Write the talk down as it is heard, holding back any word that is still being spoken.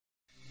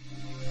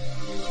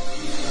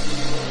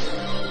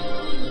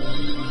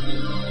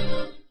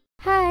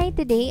Hi,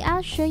 today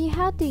I'll show you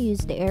how to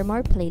use the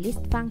AirMore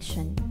playlist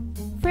function.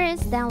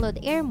 First, download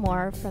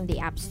AirMore from the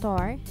App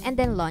Store and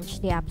then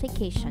launch the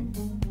application.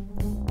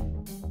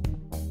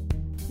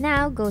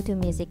 Now go to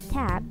Music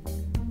tab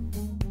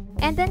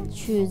and then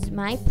choose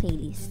My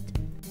Playlist.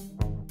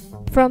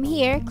 From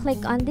here,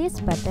 click on this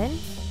button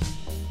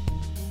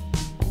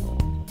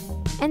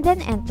and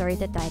then enter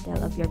the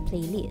title of your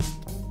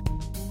playlist.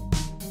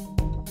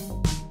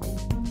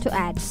 To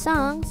add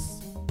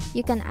songs,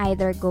 you can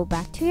either go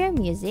back to your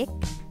music,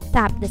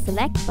 tap the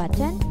select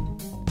button,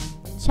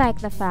 check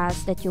the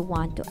files that you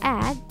want to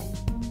add,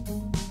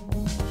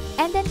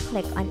 and then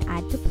click on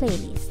Add to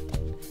Playlist.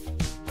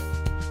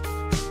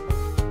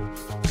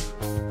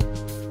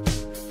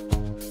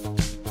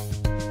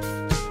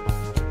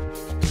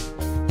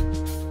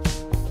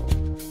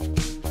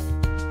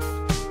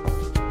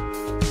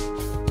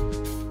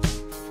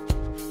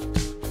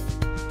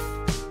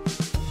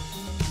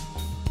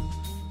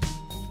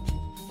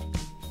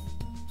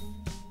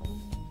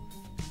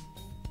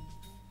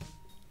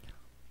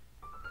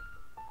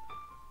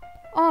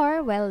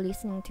 Or while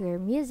listening to your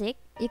music,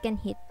 you can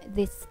hit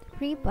these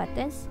three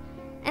buttons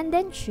and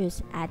then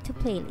choose Add to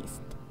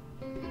Playlist.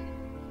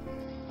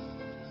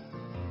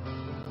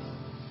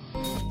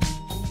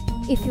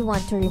 If you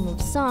want to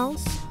remove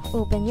songs,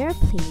 open your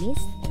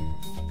playlist,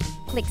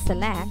 click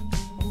Select,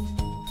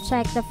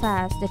 check the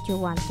files that you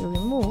want to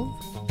remove,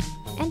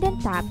 and then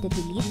tap the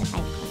Delete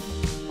icon.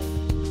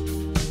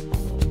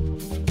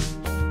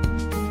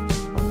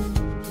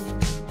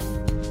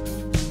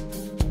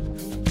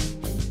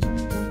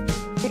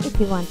 If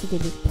you want to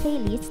delete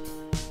playlist,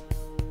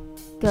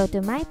 go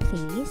to My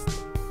Playlist,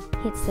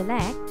 hit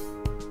Select,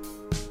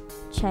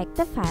 check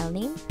the file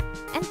name,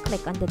 and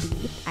click on the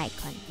Delete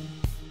icon.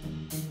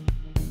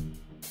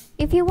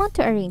 If you want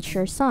to arrange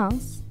your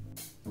songs,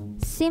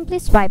 simply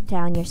swipe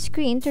down your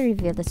screen to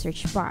reveal the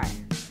search bar.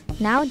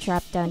 Now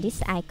drop down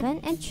this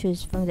icon and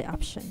choose from the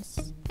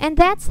options. And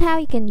that's how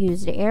you can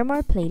use the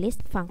AirMore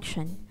playlist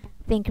function.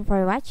 Thank you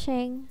for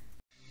watching.